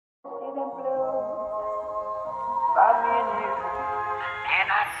blue by me and you. And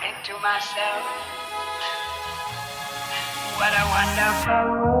I think to myself, what a wonderful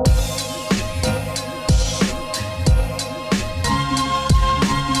world.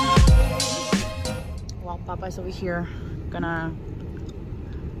 Well, Papa's over here.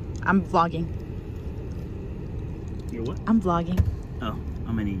 I'm vlogging. You're what? I'm vlogging. Oh,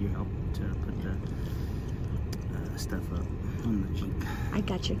 I'm gonna need your help to put the stuff up on the Jeep. I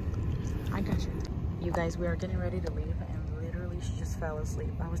got you. You guys, we are getting ready to leave, and literally she just fell asleep.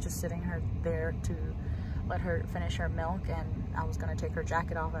 I was just sitting her there to let her finish her milk, and I was gonna take her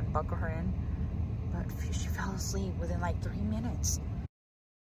jacket off and buckle her in, but she fell asleep within like 3 minutes.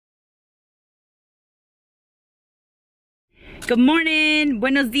 Good morning,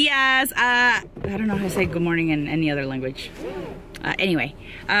 buenos dias. I don't know how to say good morning in any other language. Anyway,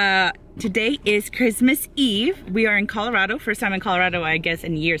 today is Christmas Eve. We are in Colorado. First time in Colorado, I guess,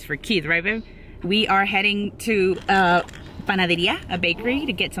 in years for Keith, right, babe? We are heading to Panaderia, a bakery,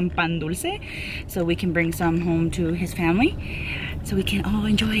 to get some pan dulce so we can bring some home to his family, so we can all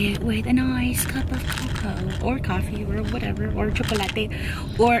enjoy it with a nice cup of cocoa or coffee or whatever, or chocolate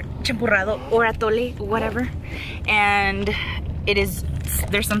or champurrado or atole, whatever. And there's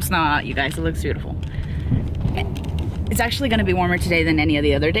some snow out, you guys. It looks beautiful. It's actually going to be warmer today than any of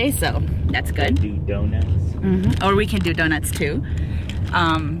the other days, so that's good. Do donuts. Or we can do donuts too.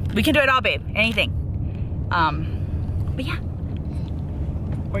 We can do it all, babe. Anything. But yeah,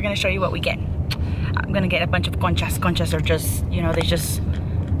 we're gonna show you what we get. I'm gonna get a bunch of conchas. Conchas are just, you know, they're just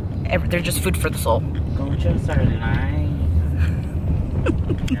food for the soul. Conchas are nice.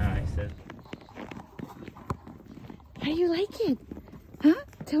 Nice. How do you like it? Huh?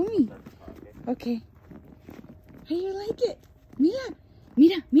 Tell me. Okay. How do you like it? Mira.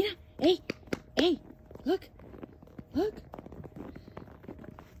 Hey, look.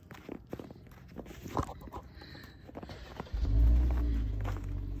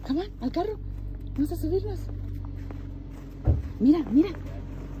 Come on, al carro. Vamos a subirnos. Mira.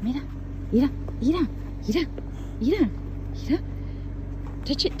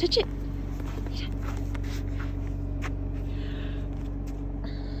 Touch it.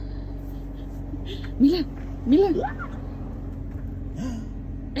 Mira.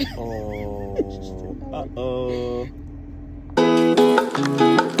 Oh. Uh-oh.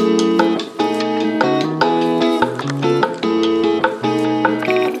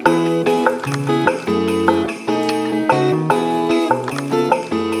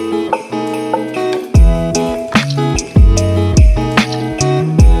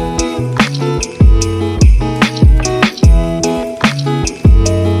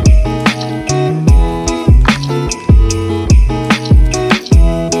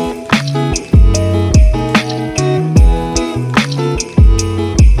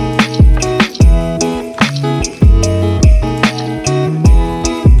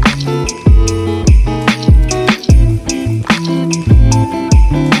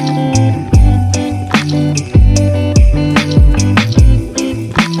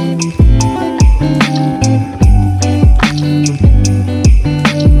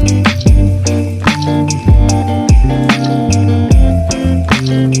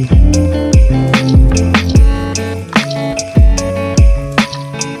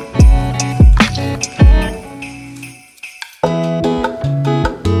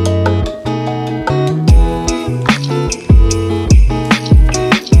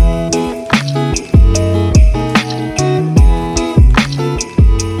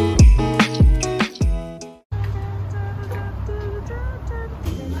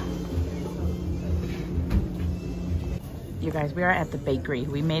 You guys, we are at the bakery.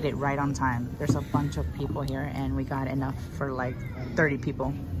 We made it right on time. There's a bunch of people here, and we got enough for like 30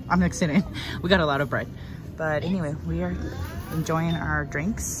 people. I'm not kidding. We got a lot of bread. But anyway, we are enjoying our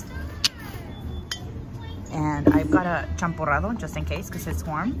drinks. And I've got a champurrado just in case, because it's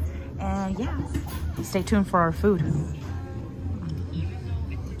warm. And yeah, stay tuned for our food. You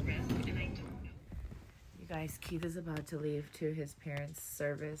guys, Keith is about to leave to his parents'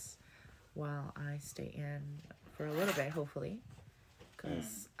 service while I stay in for a little bit, hopefully,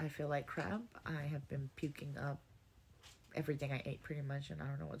 because I feel like crap. I have been puking up everything I ate pretty much, and I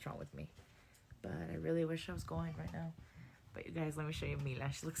don't know what's wrong with me, but I really wish I was going right now. But you guys, let me show you Mila.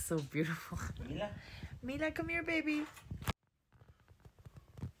 She looks so beautiful. Mila, come here, baby.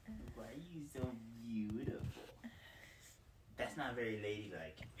 Why are you so beautiful? That's not very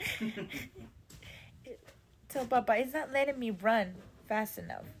ladylike. Tell Papa, it's not letting me run fast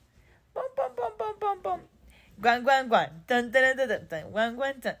enough. Boom, boom, boom, boom, boom, boom. Guan, guan, guan. Dun, dun, dun, dun, dun. Guan,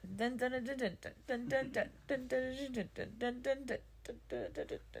 guan, dun. Dun, dun, dun, dun, dun, dun, dun, dun, dun, dun, dun, dun, dun, dun.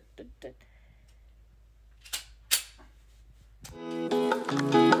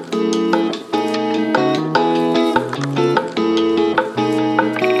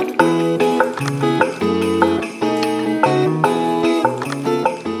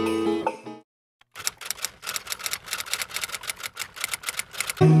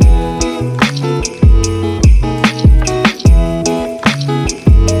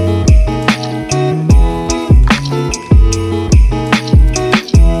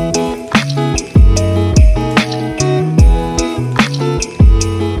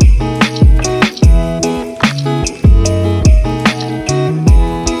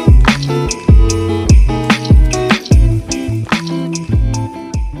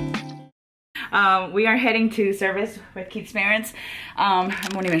 We are heading to service with Keith's parents. I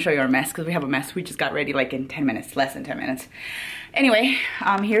won't even show you our mess because we have a mess. We just got ready like in 10 minutes, less than 10 minutes. Anyway,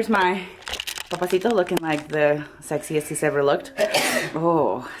 here's my papacito looking like the sexiest he's ever looked.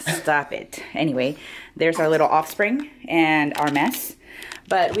 Oh, stop it. Anyway, there's our little offspring and our mess.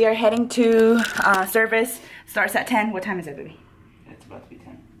 But we are heading to service. Starts at 10. What time is it, baby? It's about to be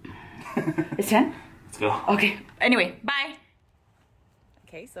 10. It's 10? Let's go. Okay. Anyway, bye.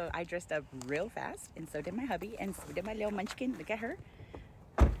 Okay, so I dressed up real fast, and so did my hubby, and so did my little munchkin. Look at her.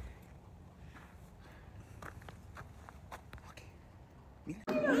 Okay. She's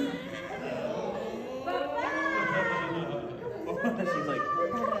like,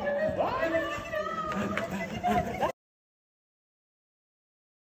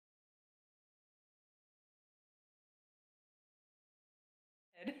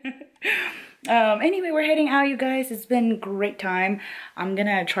 anyway, we're heading out, you guys. It's been a great time. I'm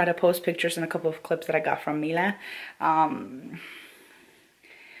gonna try to post pictures and a couple of clips that I got from Mila.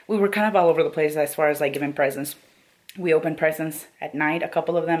 We were kind of all over the place as far as like giving presents. We opened presents at night, a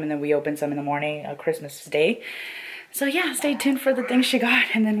couple of them, and then we opened some in the morning, Christmas Day. So yeah, stay tuned for the things she got.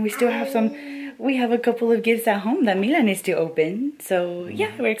 And then we still have we have a couple of gifts at home that Mila needs to open. So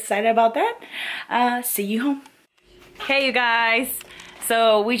yeah, we're excited about that. See you home. Hey, you guys.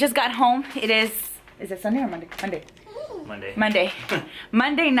 So we just got home. Is it Sunday or Monday? Monday.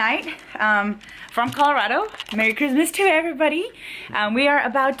 Monday night from Colorado. Merry Christmas to everybody. We are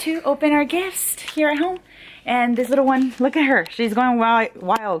about to open our gifts here at home. And this little one, look at her. She's going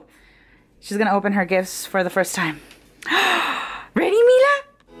wild. She's gonna open her gifts for the first time. Ready, Mila?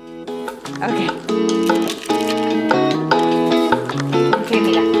 Okay. Okay,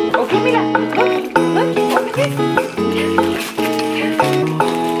 Mila. Okay, Mila. Look, open this.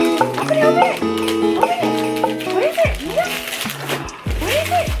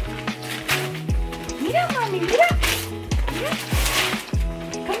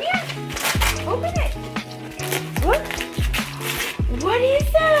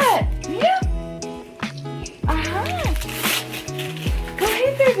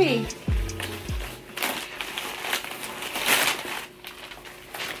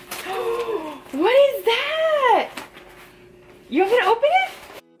 What is that? You want me to open it?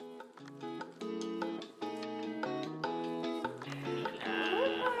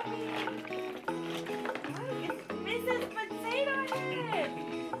 Look, it's Mrs. Potato Head.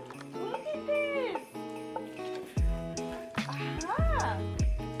 Look at this. Aha.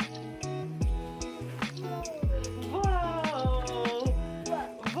 Whoa.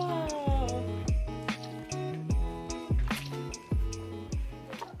 Whoa.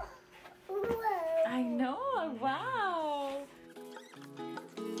 I know, wow.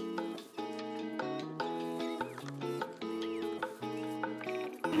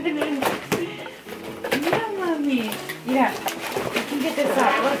 Yeah, mommy. Yeah, you can get this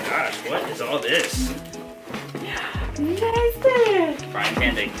out. Look. gosh, what is all this? Nice. Frying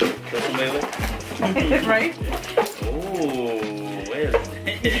pan to kill somebody with? Right? Oh, wait a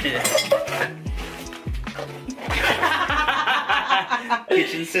minute.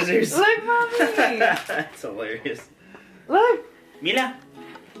 Kitchen scissors. Look, mommy. That's hilarious. Look. Mila.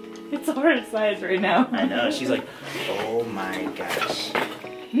 It's her size right now. I know. She's like, oh my gosh.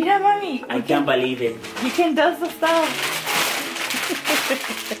 Mira, mommy. I can't believe it. You can dust the stuff.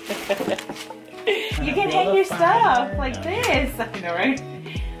 You can hang your stuff like this. I know, right?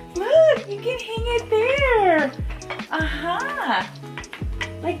 Look, you can hang it there. Aha.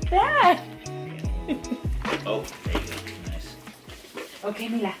 Like that. Oh, there you go. Nice. Okay,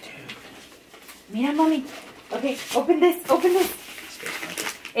 Mila. Mira, mommy. Okay, open this. Open this.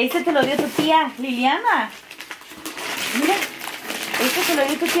 Ese te lo dio tu tía Liliana. Mira. Ese te lo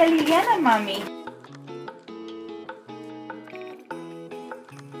dio tu tía Liliana, mami.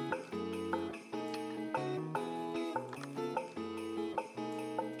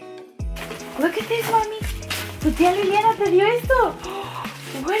 Look at this, mommy. Tu tía Liliana te dio esto.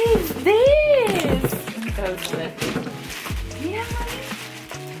 What is this? Mira, mami.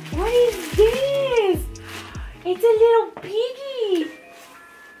 What is this? It's a little piggy.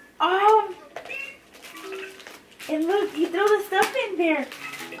 And look, you throw the stuff in there.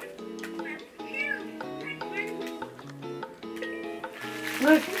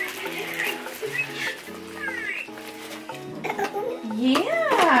 Look.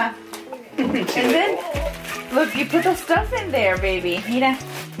 Yeah. And then, look, you put the stuff in there, baby. Mira.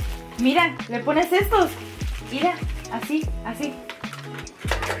 Mira, le pones estos. Mira, así, así.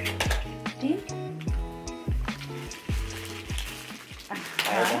 ¿Sí?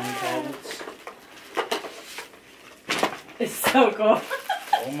 It's so cool.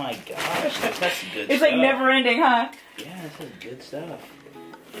 Oh my gosh, that's good stuff. It's like never ending, huh? Yeah, this is good stuff.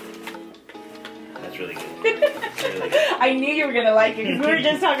 That's really good. That's really good. I knew you were gonna like it because we were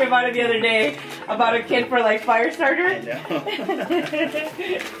just talking about it the other day about a kit for like fire starter. I know.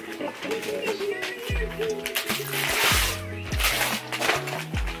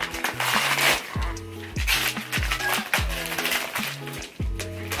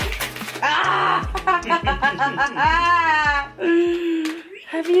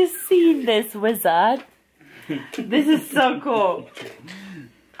 Have you seen this, wizard? This is so cool.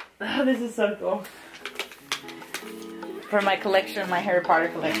 Oh, this is so cool. For my collection, my Harry Potter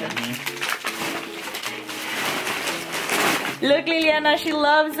collection. Look, Liliana, she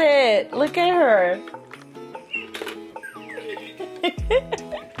loves it. Look at her.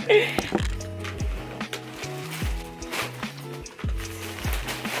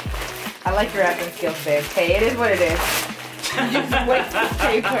 I like your wrapping skills, babe. Hey, it is what it is. You just waste the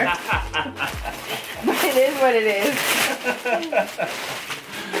paper. But it is what it is.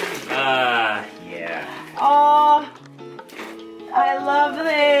 Yeah. Oh, I love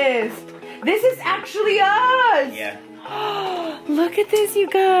this. This is actually us. Yeah. Look at this, you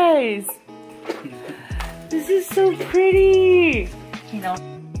guys. This is so pretty. You know.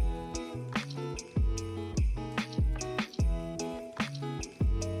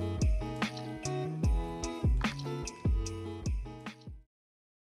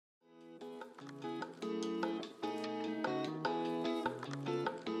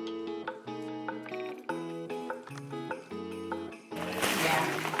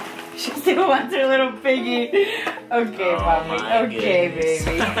 She still wants her little piggy. Okay, Oh, mommy. my Okay, goodness.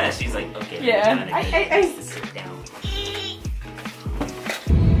 baby. She's like, okay. Yeah. I sit down.